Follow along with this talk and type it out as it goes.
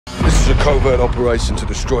covert operation to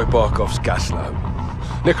destroy Barkov's gas lab.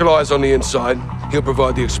 Nikolai is on the inside. He'll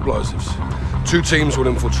provide the explosives. 2 teams will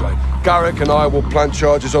infiltrate. Garrick and I will plant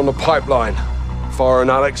charges on the pipeline. Farah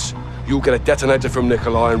and Alex, you'll get a detonator from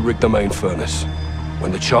Nikolai and rig the main furnace.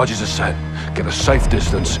 When the charges are set, get a safe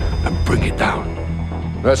distance and bring it down.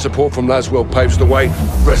 That support from Laswell paves the way.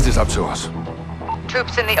 Rest is up to us.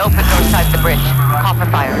 Troops in the open north side of the bridge. Call for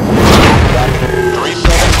fire. 3-7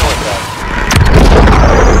 northbound.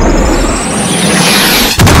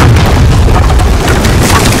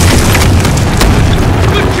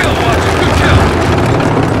 Good kill, Watson. Good kill.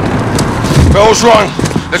 Bell's rung.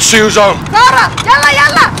 Let's see who's on. Yalla! Yalla!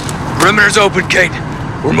 Yalla! Perimeter's open, Kate.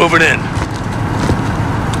 We're moving in.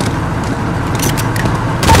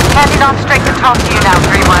 Handing off straight control to you now,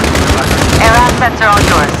 3-1. Air assets are all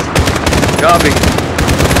yours. Copy.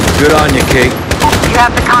 Good on you, Kate. You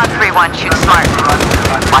have the con, 3-1. Shoot smart.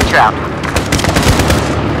 Watch her out.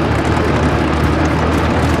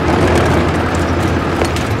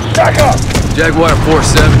 Back up! Jaguar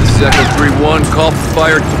 4-7, this is Echo 3-1. Call for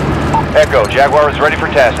fire. Echo, Jaguar is ready for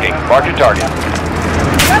tasking. Mark your target.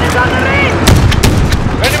 Gun is on the ring!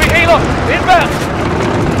 Enemy helo! Inbound!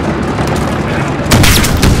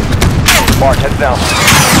 Mark, heads down.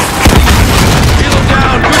 Helo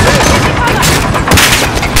down! Good hit!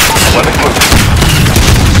 Weapon close.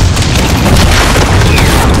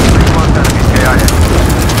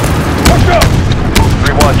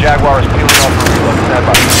 3-1, Jaguar is peeling off for reload. Stand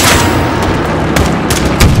by.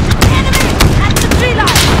 Enemy! At the tree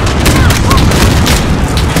line!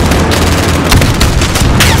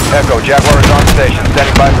 Echo, Jaguar is on station.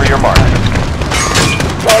 Standing by for your mark.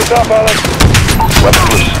 Charge up, Alex. Weapon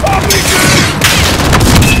loose.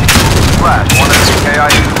 Flash, 1 enemy KIA.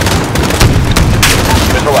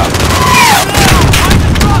 Missile out.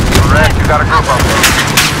 Red, you got a group up there.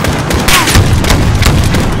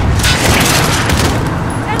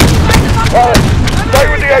 Alex, stay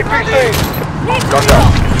with the APCs. Guns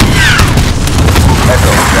out.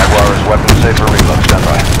 Echo, Jaguar is weapon safe for reload. Stand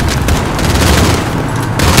by.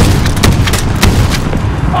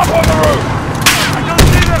 Up on the roof. I don't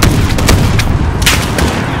see them.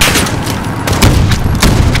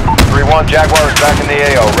 3-1, Jaguar is back in the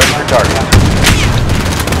AO, ready for target.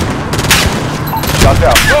 Shots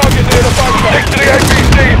out. Target near the bunker. Stick to the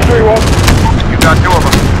APCs, 3-1. You got 2 of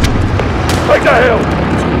them. Take the hill.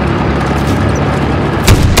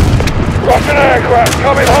 Russian aircraft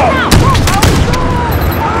coming hot.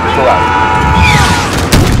 Missile out.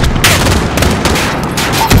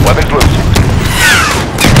 Weapons loose.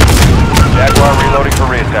 Jaguar reloading for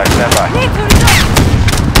reattack. Stand by.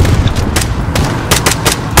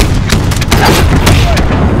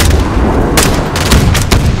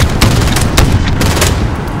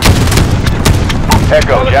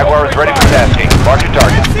 Echo, Jaguar is ready for tasking. Mark your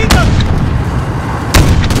target.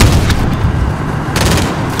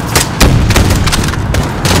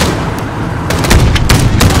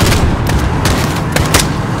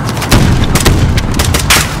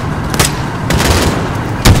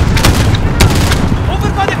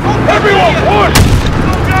 Everyone, push!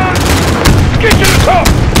 Get to the top!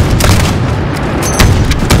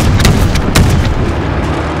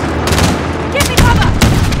 Give me cover!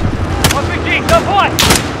 RPG, support!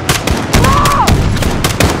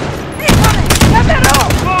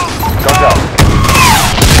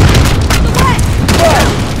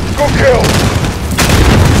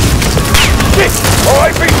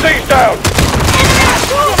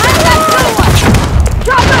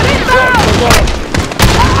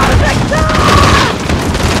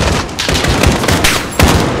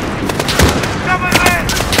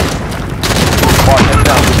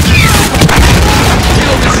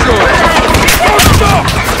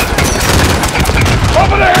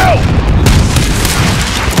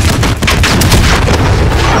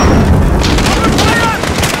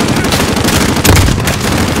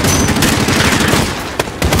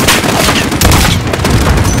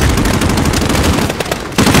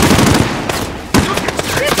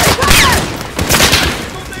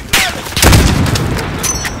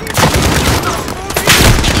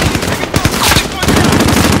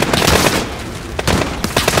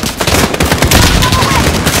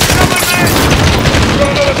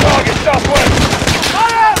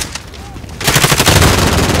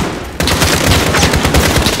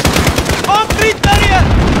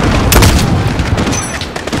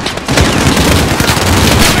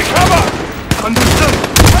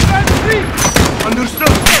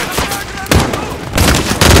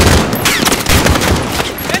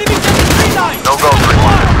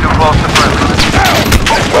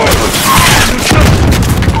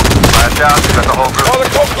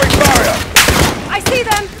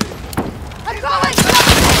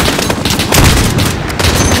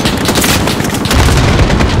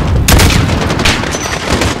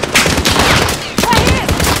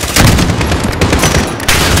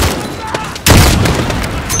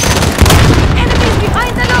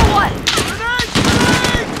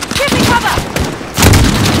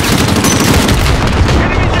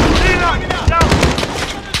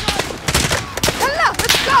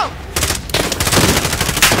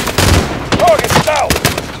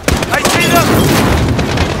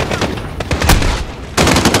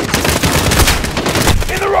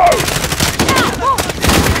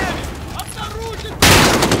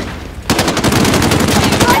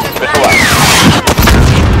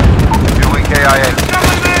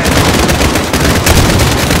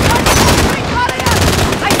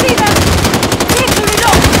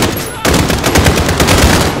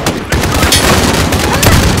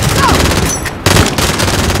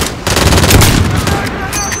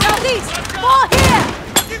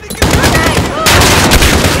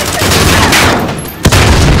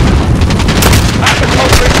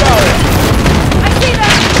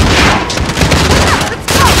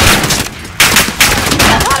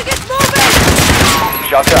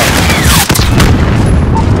 Shots out.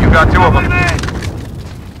 You got two of them.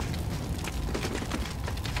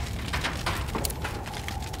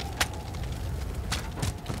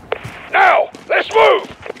 Now, let's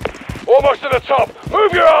move! Almost to the top.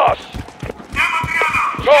 Move your ass!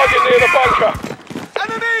 Target near the bunker.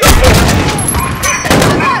 Enemy!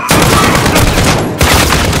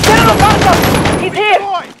 Get in the bunker! He's here!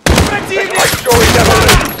 Let's make sure he never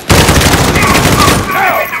leaves.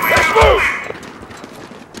 Now, let's move!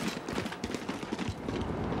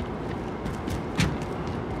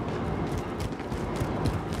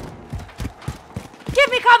 Give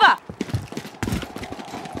me cover!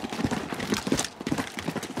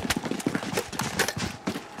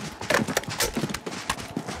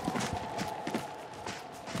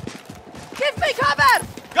 Give me cover!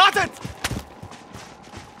 Got it!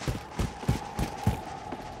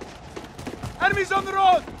 Enemies on the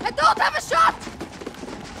road! I don't have a shot!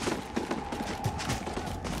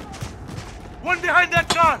 One behind that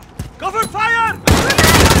car! Cover fire!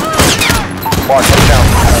 Mark it down.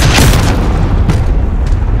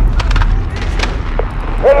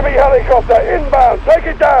 Enemy helicopter inbound. Take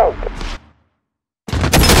it down.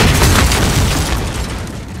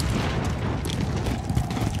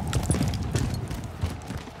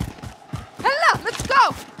 Hella, let's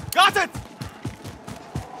go! Got it!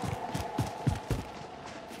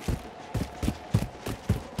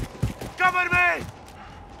 Cover me!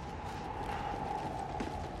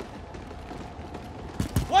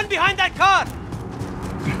 One behind that car!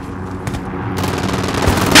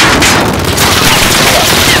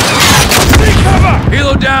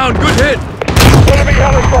 Helo down, good hit! Enemy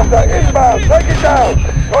helicopter inbound. Take it down.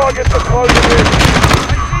 Targets are closing in.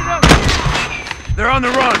 They're on the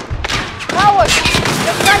run! Cowards!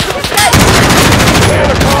 They're trying to escape! Clear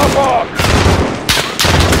the car park.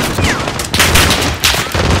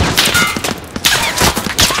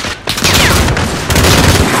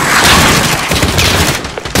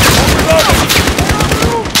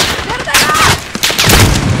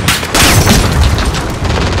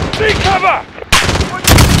 Take cover!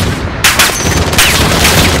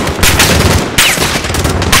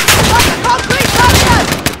 Concrete barriers!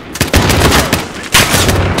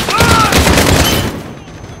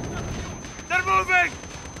 They're moving!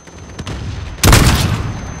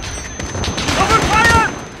 Cover fire!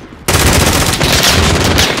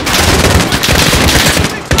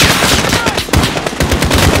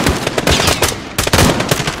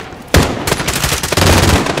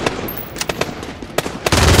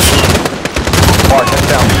 Mark it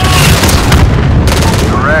down.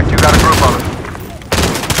 Correct, you got a group of them.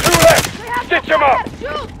 Two left. Stitch them up.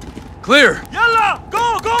 Shoot! Clear! Yalla!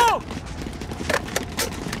 Go, go!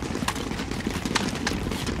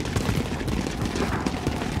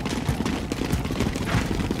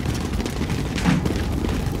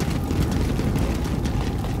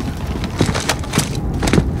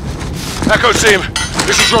 Echo team,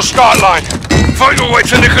 this is your start line. Fight your way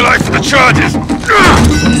to Nikolai for the charges.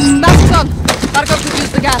 Mask on! Marco could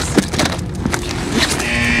use the gas.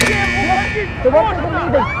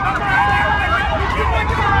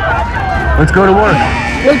 Let's go to work.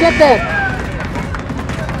 We'll get there.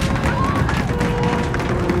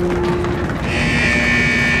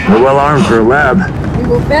 We're well armed for a lab. We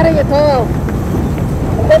will bury it all.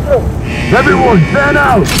 Everyone, fan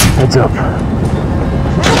out! Heads up.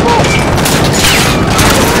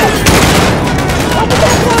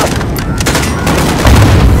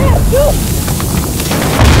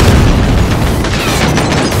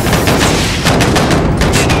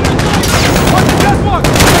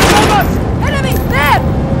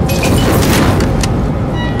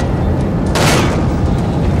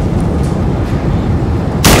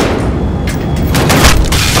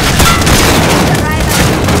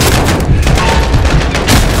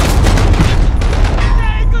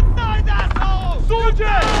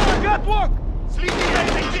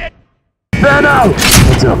 Man out!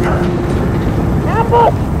 What's up?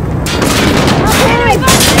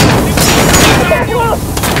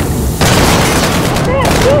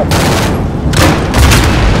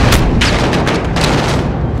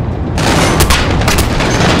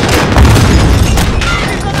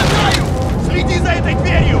 Следи за этой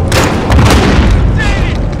дверью!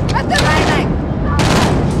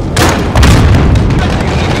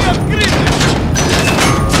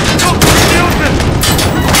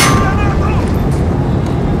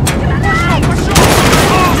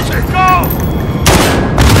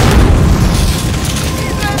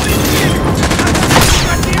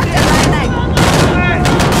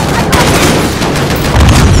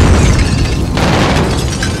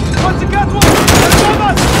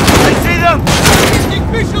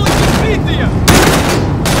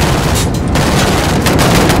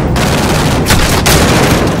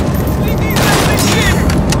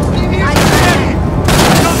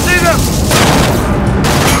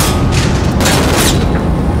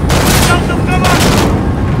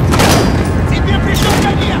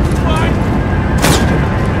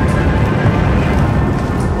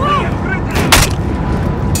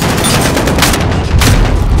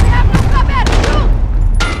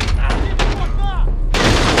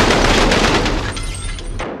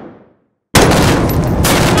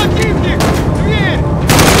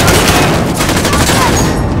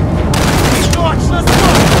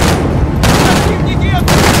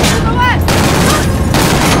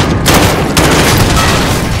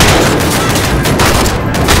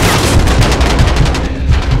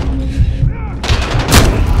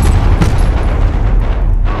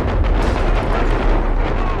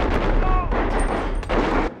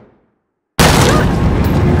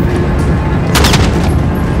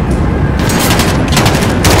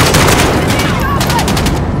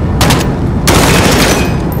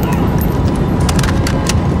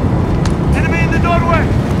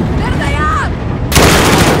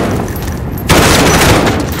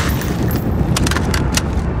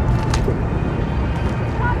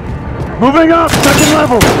 Moving up! Second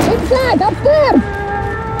level! Inside, upstairs!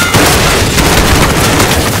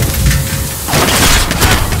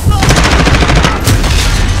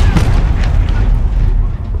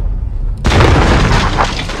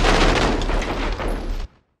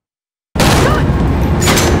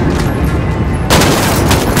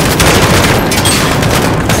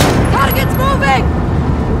 Target's moving!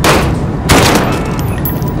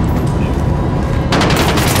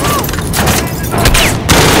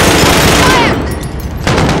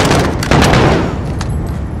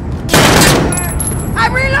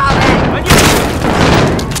 I'm reloading!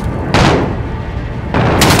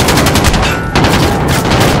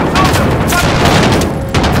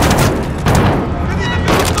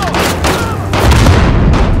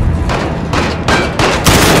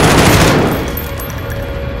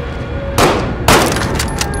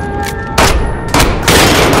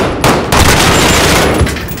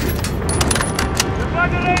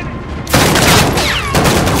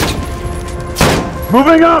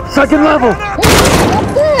 Moving up! Second level!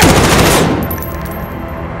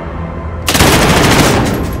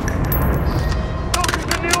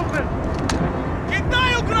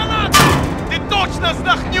 Кидаю гранату! Ты точно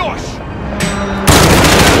сдохнешь!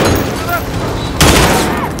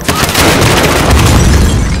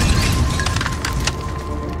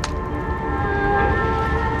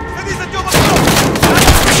 Следи за Тёмой!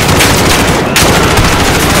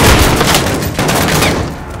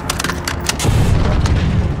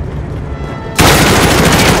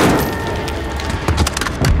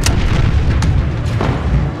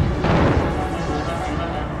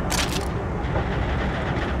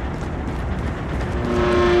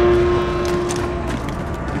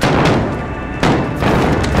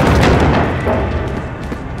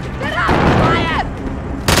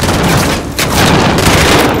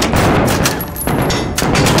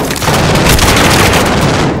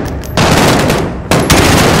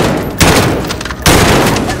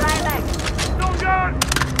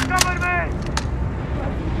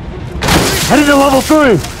 Heading to level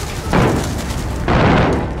 3!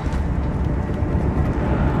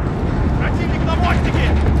 Противник на мостике!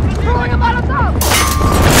 Throwing a Molotov!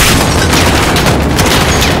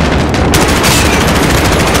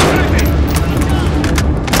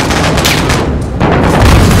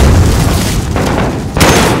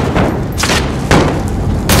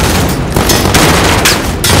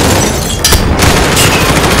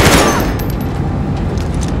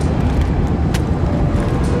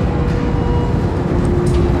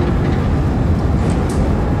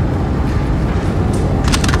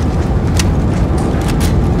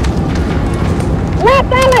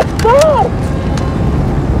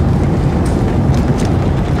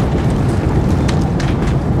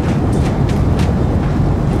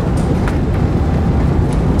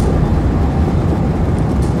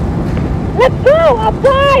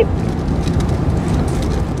 Outside!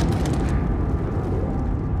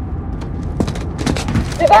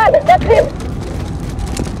 Ivan, that's him!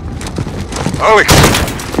 Alex!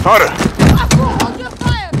 Tara! Hold your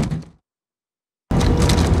fire!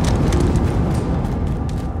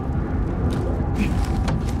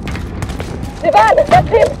 Ivan, that's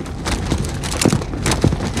him!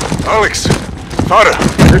 Alex! Tara!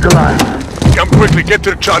 Nikolai. Come quickly, get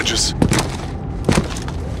to the charges.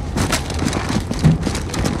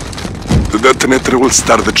 The detonator will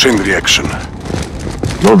start the chain reaction.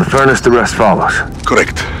 Load the furnace, the rest follows.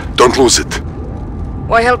 Correct. Don't lose it.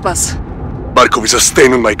 Why help us? Barkov is a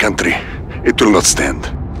stain on my country. It will not stand.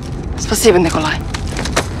 Спасибо, Nikolai.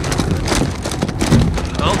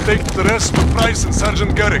 I'll take the rest to Price and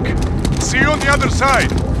Sergeant Garrick. See you on the other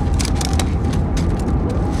side.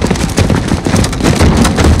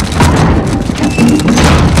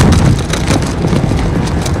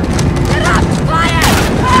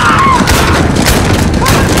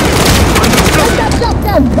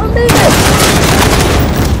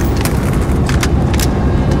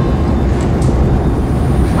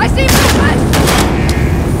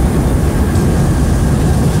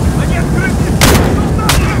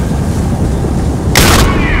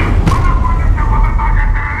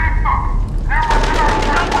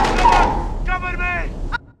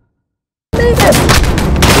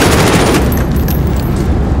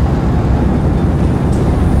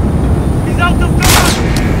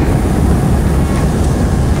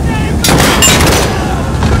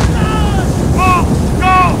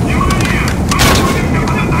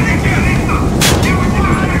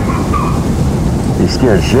 He's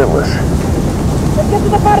scared shitless. Let's get to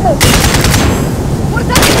the furnace! What's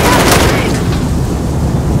that?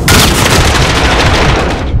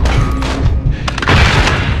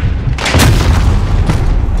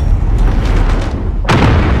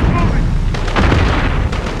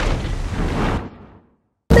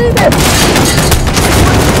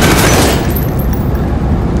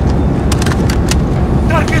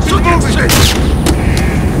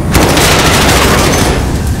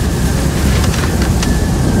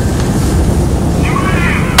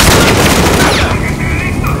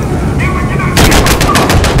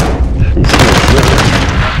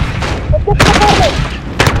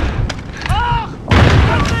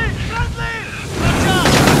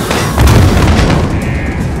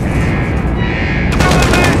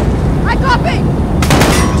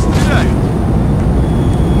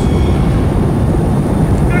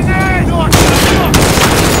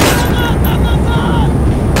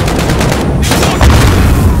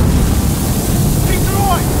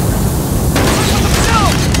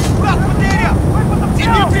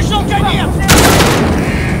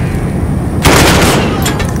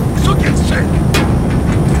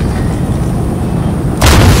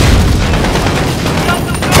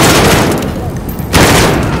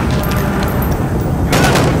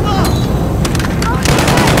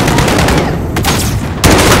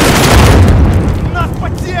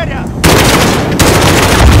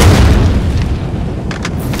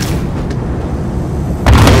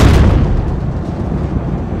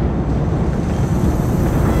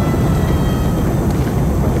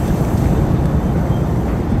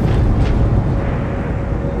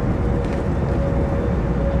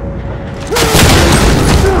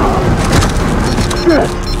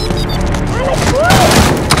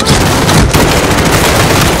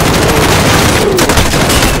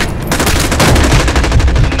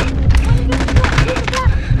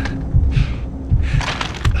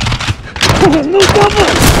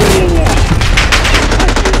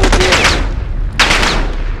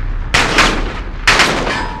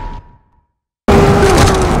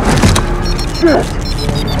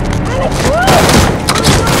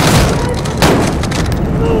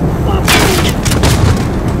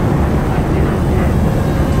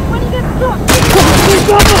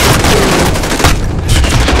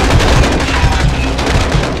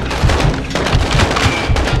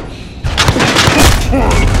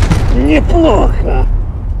 Неплохо.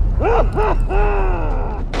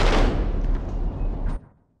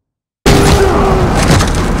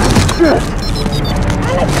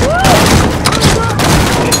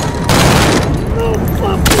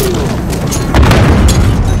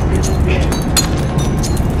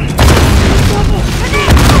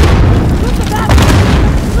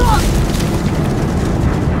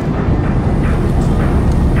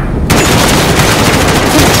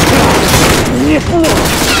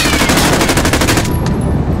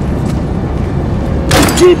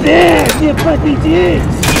 Тебя не победить!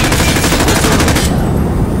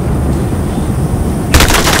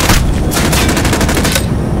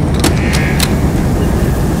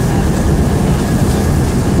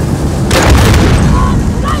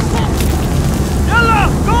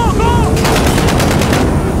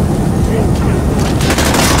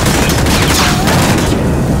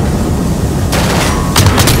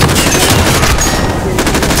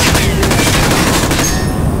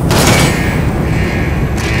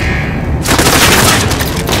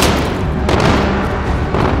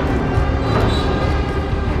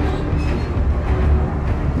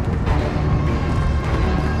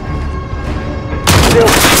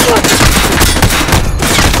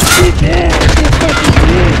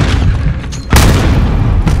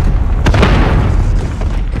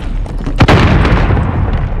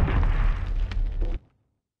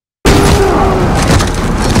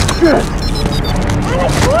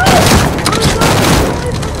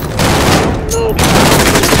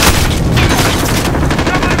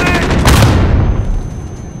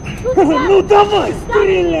 Ну давай,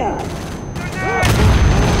 стреляй!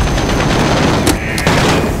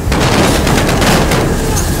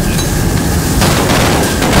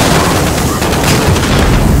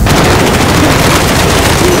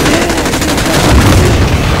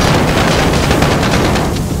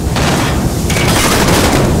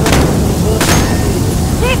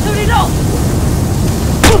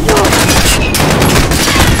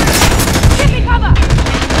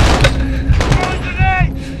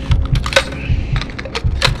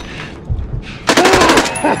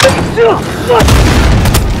 Все! Вот!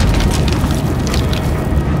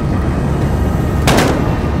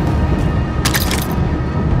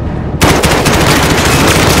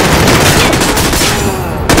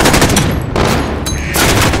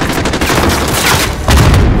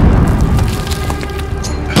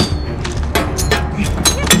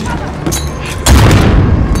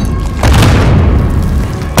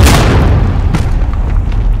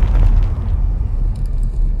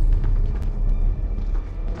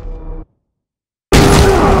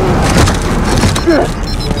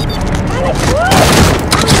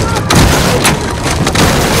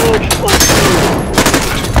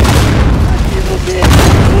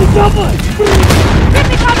 Давай!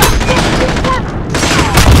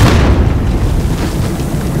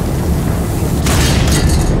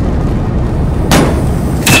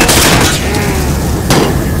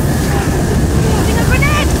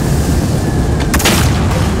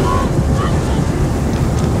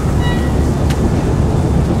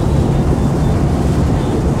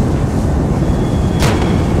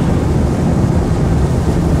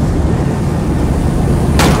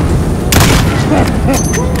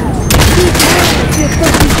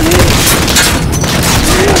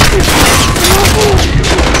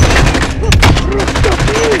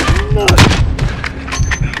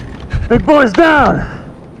 Big boy's down!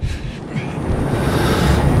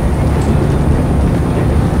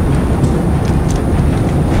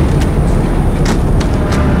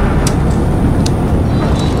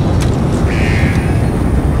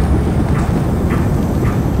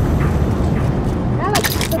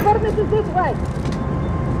 Alex, the furnace is this way.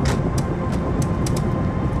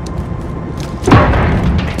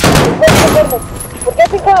 We're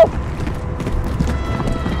getting close.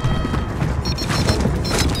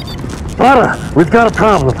 Farah, we've got a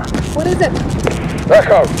problem. What is it?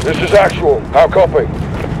 Echo, this is Actual. How copy?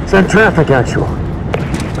 Send traffic, Actual.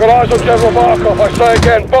 Got eyes on General Barkov. I say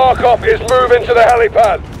again, Barkov is moving to the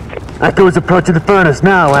helipad. Echo is approaching the furnace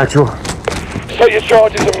now, Actual. Set your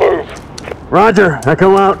charges and move. Roger,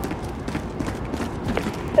 Echo out.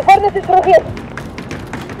 The furnace is through here.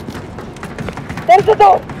 There's the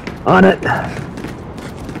door. On it.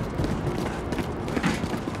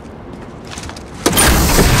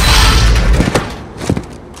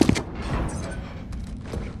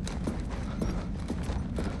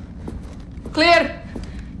 Clear!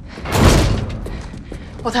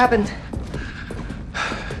 What happened?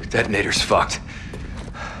 Detonator's fucked.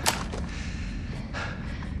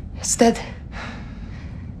 It's dead.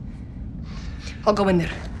 I'll go in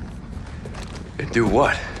there. And do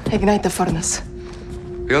what? Ignite the furnace.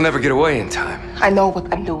 You'll never get away in time. I know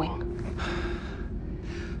what I'm doing.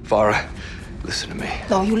 Farah, listen to me.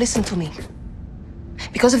 No, you listen to me.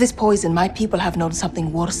 Because of this poison, my people have known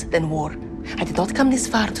something worse than war. I did not come this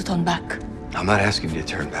far to turn back. I'm not asking you to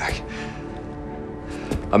turn back.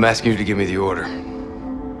 I'm asking you to give me the order.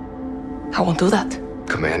 I won't do that.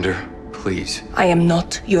 Commander, please. I am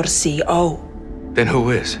not your CO. Then who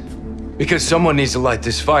is? Because someone needs to light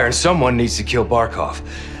this fire and someone needs to kill Barkov.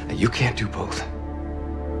 And you can't do both.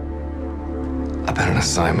 I've been an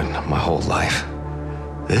assignment my whole life.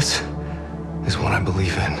 This is what I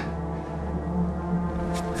believe in.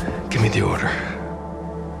 Give me the order.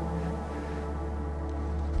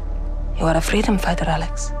 You are a freedom fighter,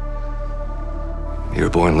 Alex. You're a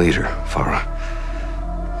born leader, Farah.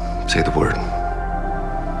 Say the word.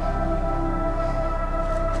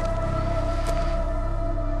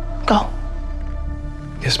 Go.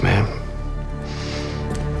 Yes, ma'am.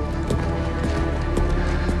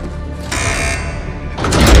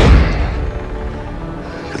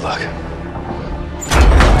 Good luck.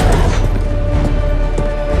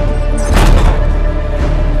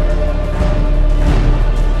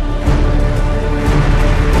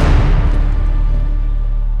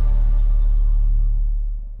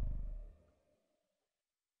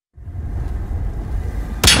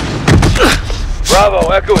 Bravo,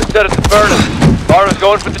 Echo is set at the furnace. Farah's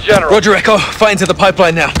going for the general. Roger, Echo. Fighting to the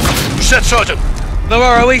pipeline now. Set, Sergeant. No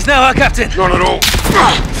ROEs now, huh, Captain? Not at all.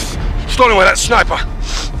 Stolen away that sniper.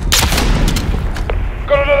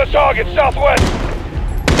 Got another target, southwest.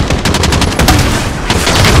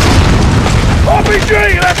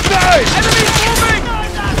 RPG, left side! Enemies moving!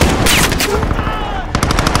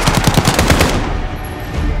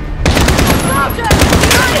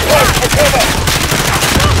 Close for cover!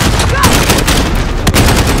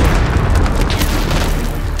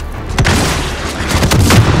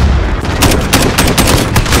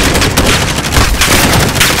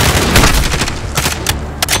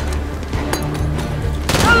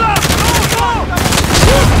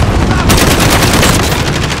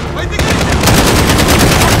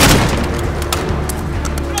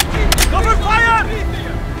 Cover fire!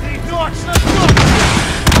 Ты точно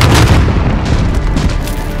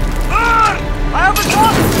I have a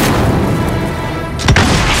shot!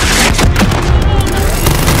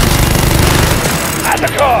 At the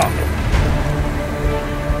car!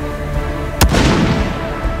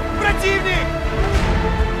 Противник!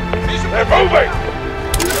 They're moving!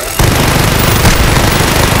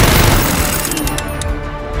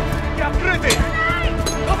 Я открытый!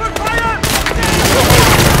 Cover fire!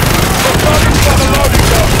 Target's by the loading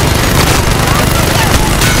dock!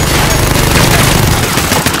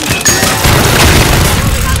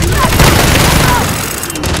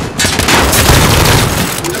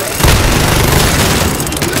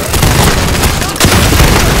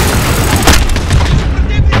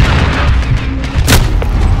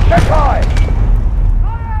 Check high!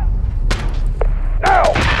 Now,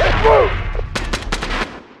 let's move!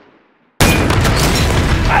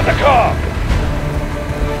 At the car!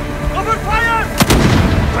 Cover fire!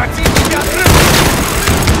 Противники открыты!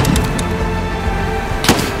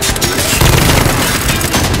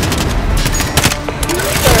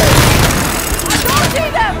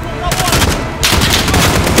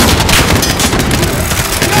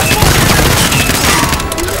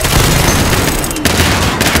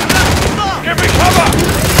 Give me cover!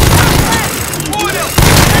 Понял!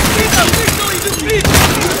 Какие-то вышел и быстрее!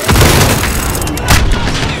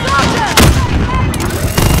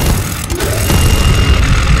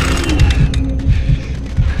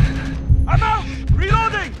 I'm out!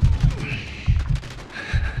 Reloading!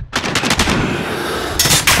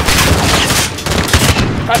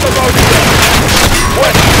 At the loading dock!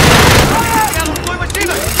 West! Рядом с той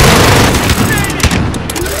машиной!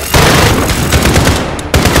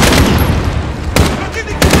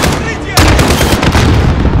 Противник прикрытие!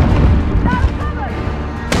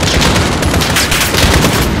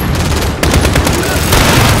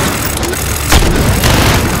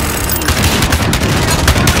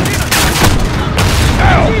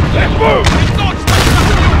 Now, let's move! Точно!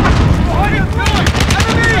 Горит бой!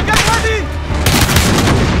 Enemy! Готовы!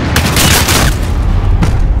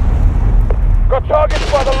 Got targets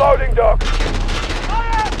by the loading dock!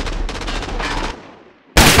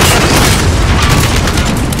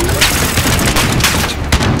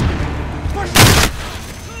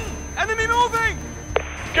 Enemy moving!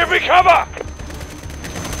 Give me cover!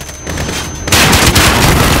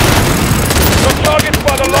 Got targets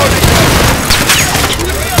by the loading dock!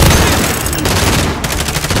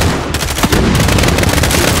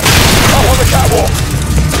 Up on the catwalk!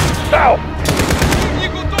 South!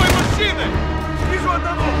 Противник у той машины! Вижу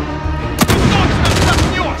одного! Ты точно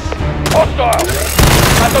столкнешь! Hostile!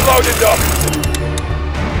 At the loading dock!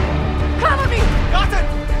 Cover me! Got it!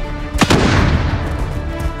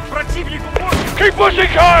 Противник уборки! Keep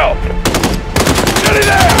pushing, Kyle! Nearly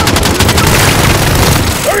there!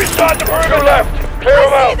 They're inside the perimeter left! Clear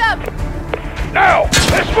them out! them! Now,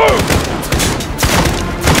 let's move!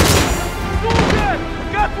 Movement!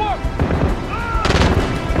 Got one!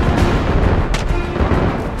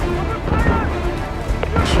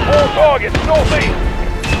 All targets northeast!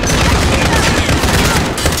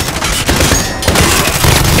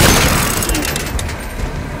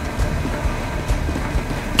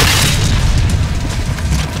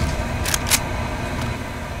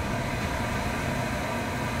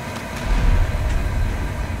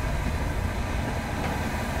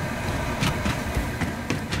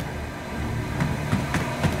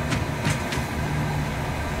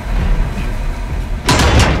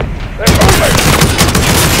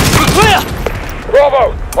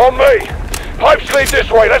 Bravo, on me! Pipes lead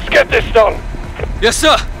this way, let's get this done! Yes,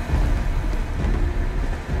 sir.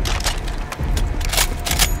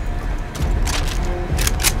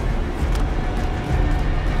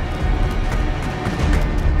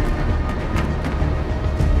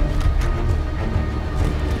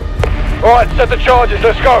 Alright, set the charges,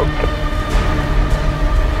 let's go!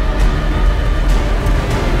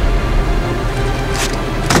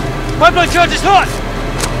 Pipeline charge is hot!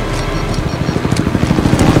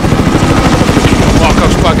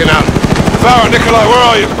 Markov's bugging out. Farah, Nikolai, where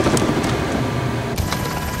are you?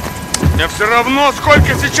 Мне все равно,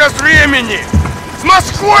 сколько сейчас времени! С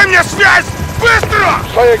Москвой мне связь! Быстро!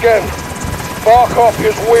 Say again. Barkov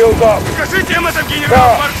is wheeled up. Скажите им это,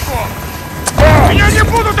 генерал Барков. Меня не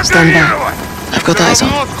будут игнорировать! I've got eyes on.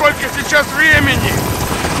 Ну, сколько сейчас времени?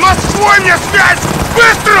 С Москвой мне связь!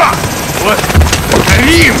 Быстро! Вот.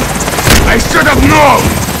 Рим! I should have known!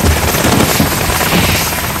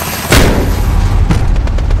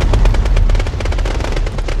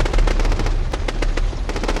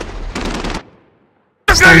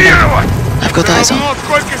 I've got eyes on. Ну,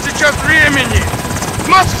 сколько сейчас времени? С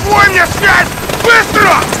Москвой мне связь!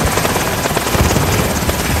 Быстро!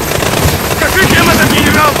 Скажите им это,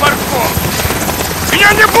 генерал Барков!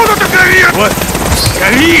 Меня не будут игнорировать! Вот.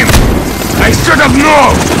 Карим! I should have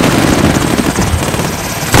known!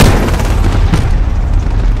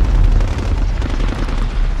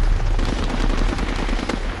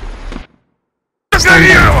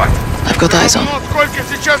 I've got eyes on. Ну, сколько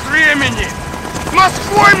сейчас времени? С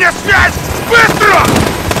Москвой мне связь! Быстро!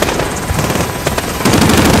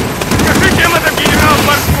 Скажите им это, генерал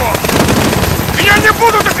Барков! Меня не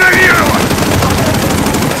будут игнорировать!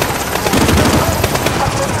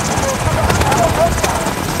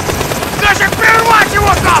 Значит, прервать его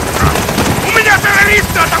завтра! У меня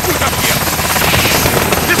террористы атакуют объект!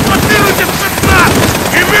 Дислоцируйте спецназ!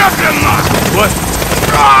 Немедленно! Вот!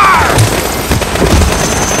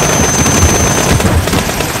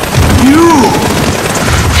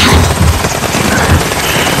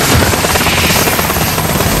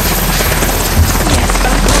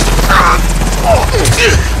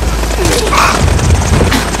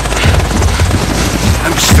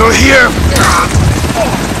 I'm still here.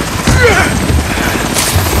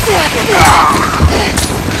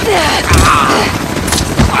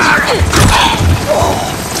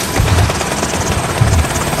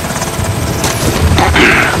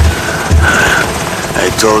 I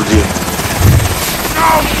told you. No!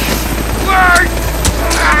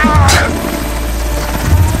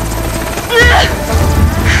 Wait!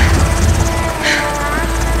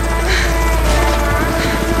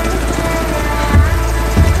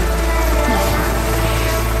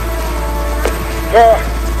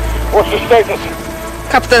 What's the status?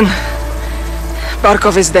 Captain,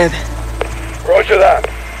 Barkov is dead. Roger that.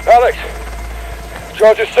 Alex,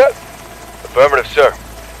 charges set? Affirmative, sir.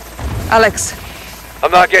 Alex,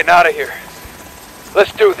 I'm not getting out of here.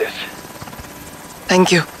 Let's do this. thank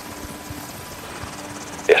you.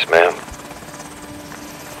 Yes, ma'am.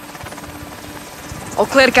 All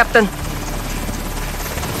clear, Captain.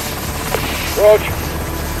 Roger.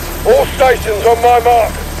 All stations on my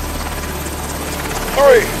mark.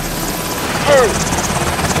 3, 2,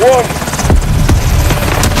 1.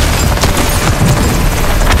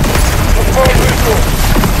 Confirm visual.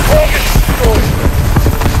 Target destroyed.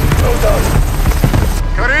 Well done.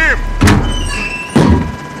 Karim!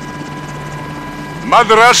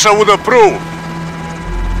 Mother Russia would approve.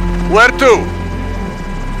 Where to?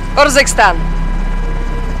 Kazakhstan.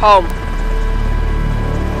 Home.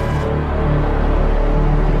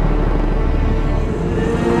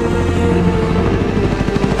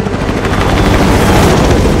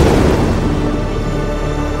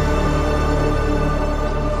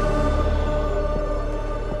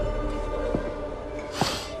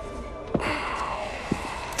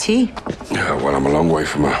 Tea? Yeah, well, I'm a long way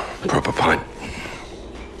from a proper pint.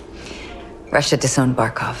 Russia disowned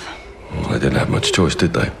Barkov. Well, they didn't have much choice,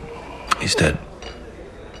 did they? He's dead.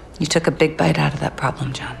 You took a big bite out of that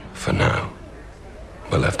problem, John. For now.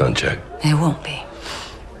 But left unchecked. It won't be.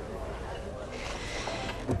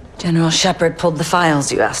 General Shepard pulled the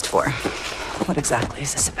files you asked for. What exactly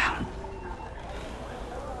is this about?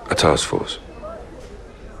 A task force.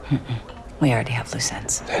 We already have loose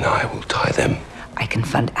ends. Then I will tie them. I can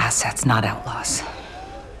fund assets, not outlaws.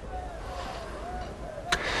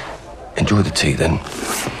 Enjoy the tea, then.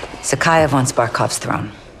 Sakayev wants Barkov's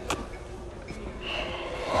throne.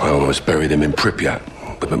 I almost buried him in Pripyat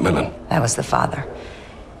with Macmillan. That was the father.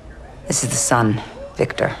 This is the son,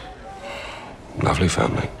 Victor. Lovely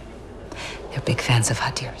family. They're big fans of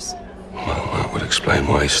Hadir's. Well, that would explain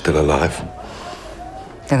why he's still alive.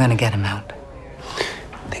 They're gonna get him out.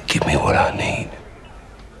 Then give me what I need.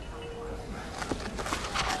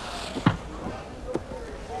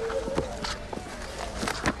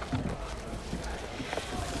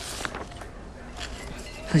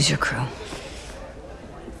 Who's your crew?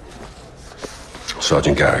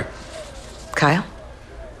 Sergeant Garrick. Kyle?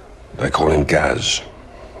 They call him Gaz.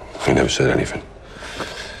 He never said anything.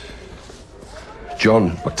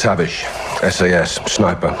 John McTavish, SAS,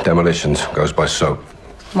 sniper, demolitions, goes by SOAP.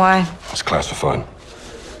 Why? It's classified.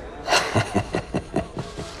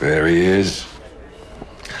 There he is.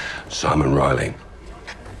 Simon Riley.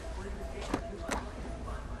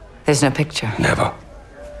 There's no picture. Never.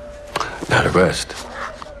 Now the rest.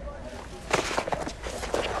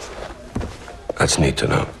 That's neat to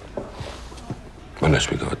know. Unless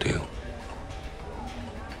we got a deal.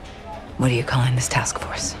 What are you calling this task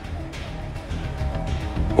force?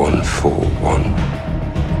 141.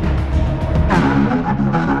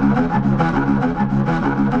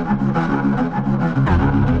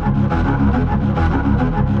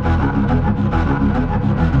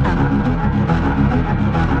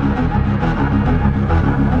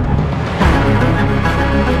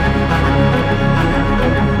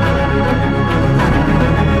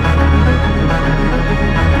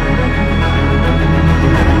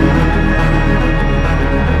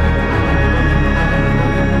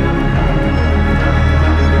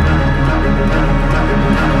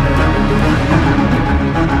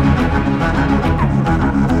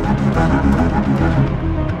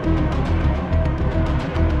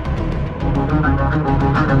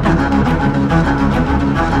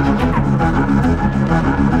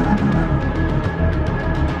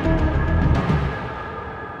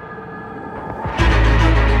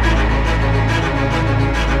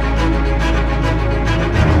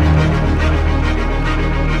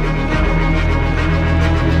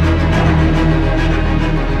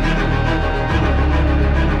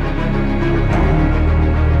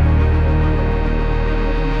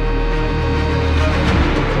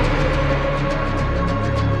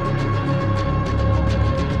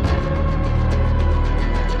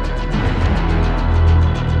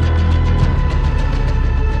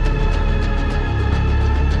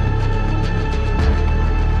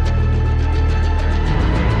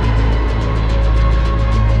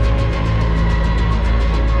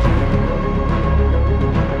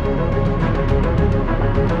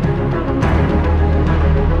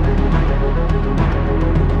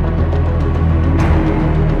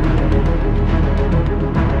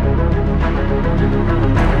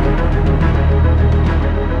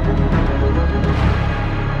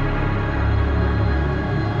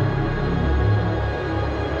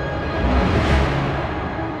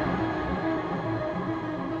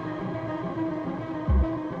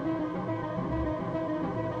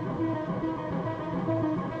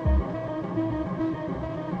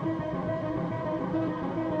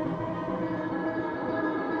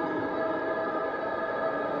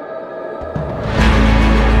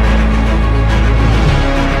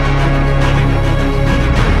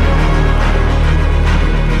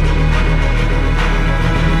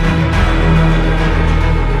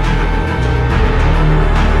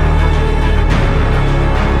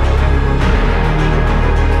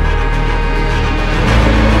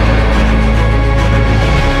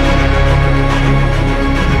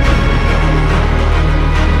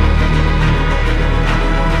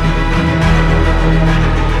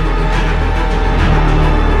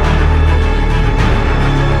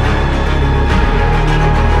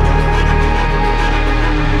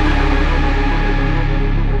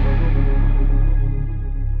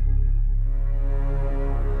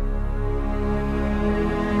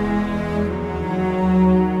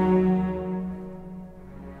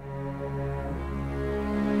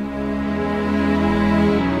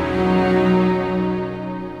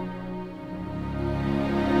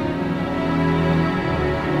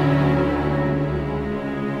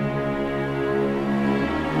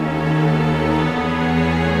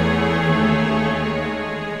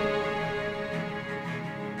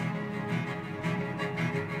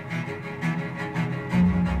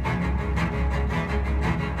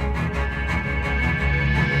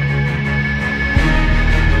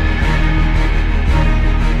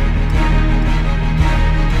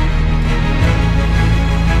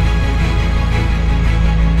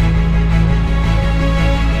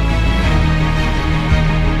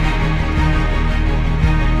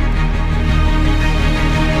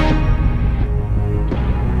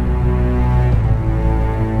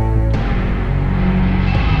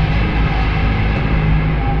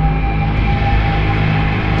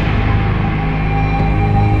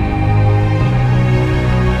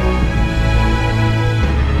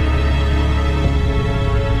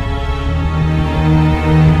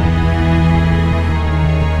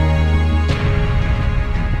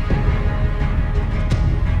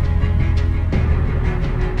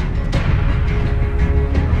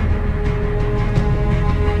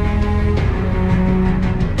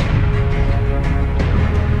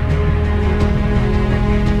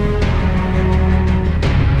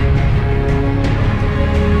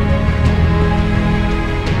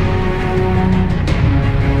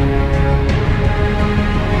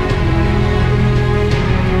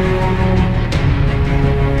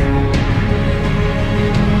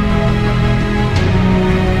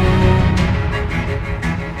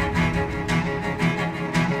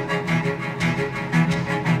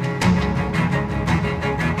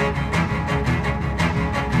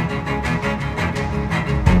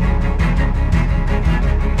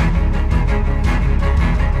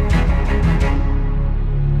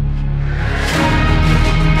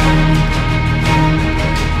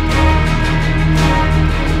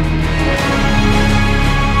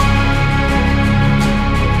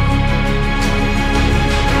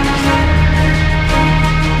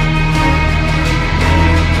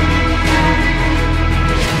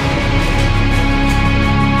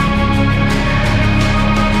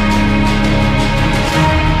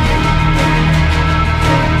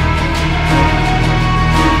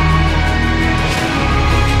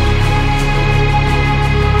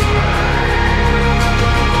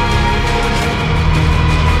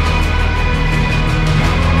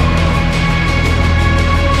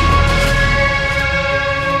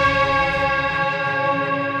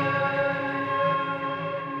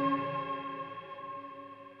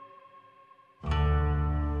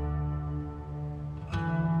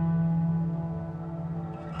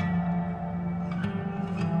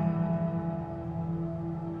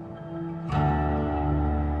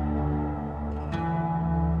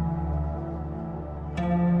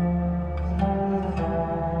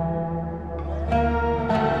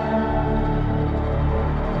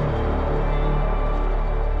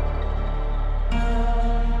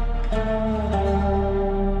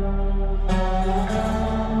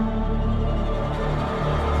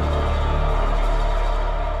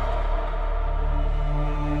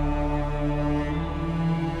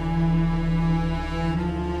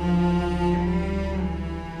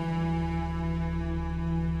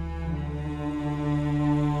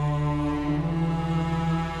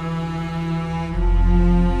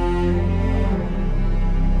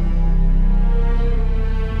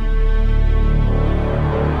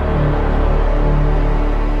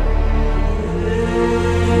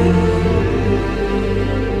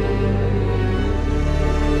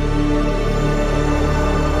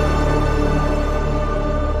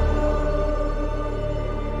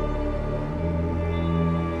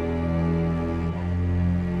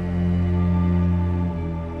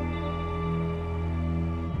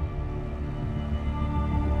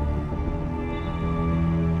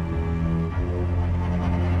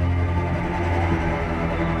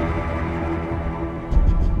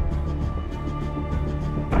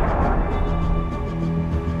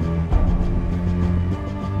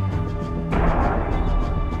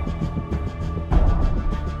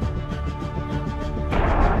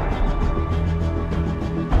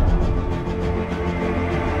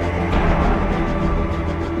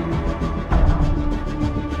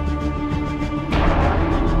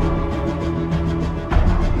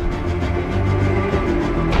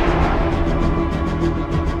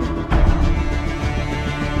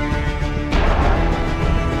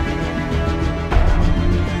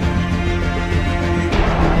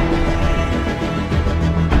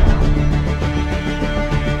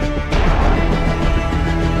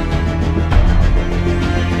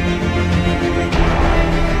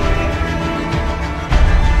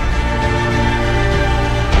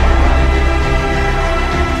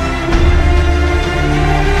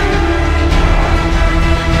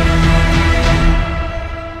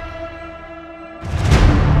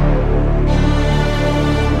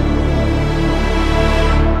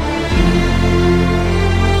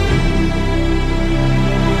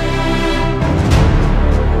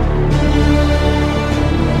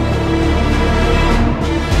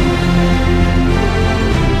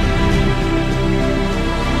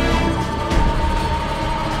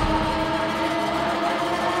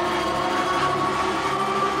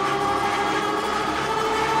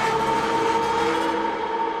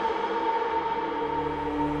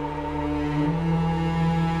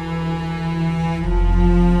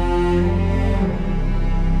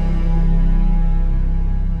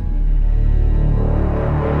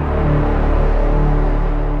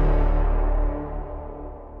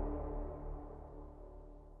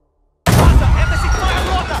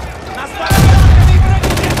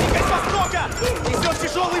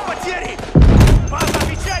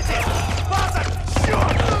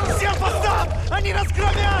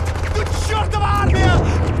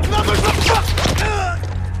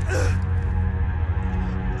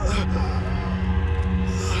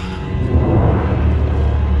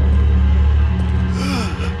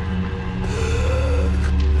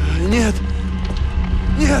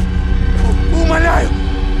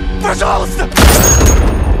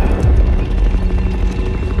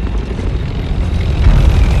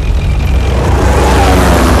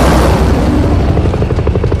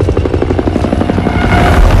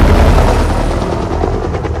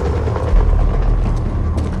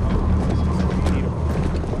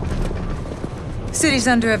 city's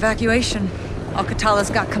under evacuation. Al-Qatala's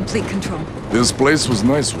got complete control. This place was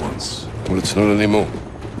nice once. Well, it's not anymore.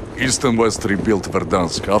 East and West rebuilt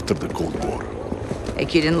Verdansk after the Cold War.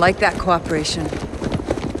 AQ didn't like that cooperation.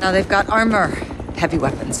 Now they've got armor, heavy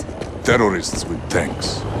weapons. Terrorists with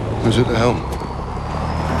tanks. Who's at the helm?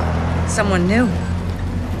 Someone new.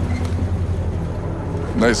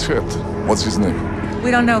 Nice hit. What's his name? We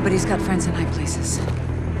don't know, but he's got friends in high places.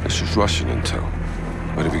 This is Russian intel.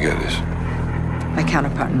 Where did we get this? My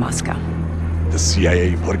counterpart in Moscow. The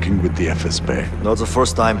CIA working with the FSB. No, it's the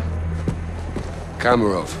first time.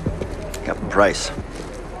 Kamarov. Captain Price.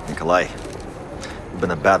 Nikolai. You've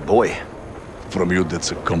been a bad boy. From you,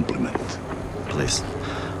 that's a compliment. Please.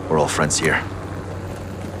 We're all friends here.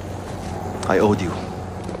 I owed you.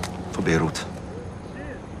 For Beirut.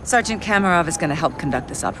 Sergeant Kamarov is gonna help conduct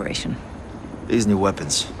this operation. These new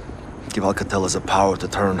weapons give Al-Qatala the power to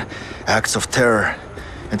turn acts of terror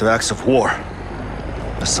into acts of war.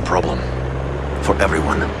 That's the problem. For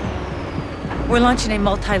everyone. We're launching a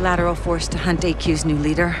multilateral force to hunt AQ's new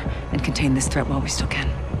leader and contain this threat while we still can.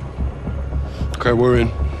 Okay, we're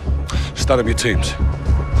in. Start up your teams.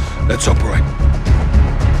 Let's operate.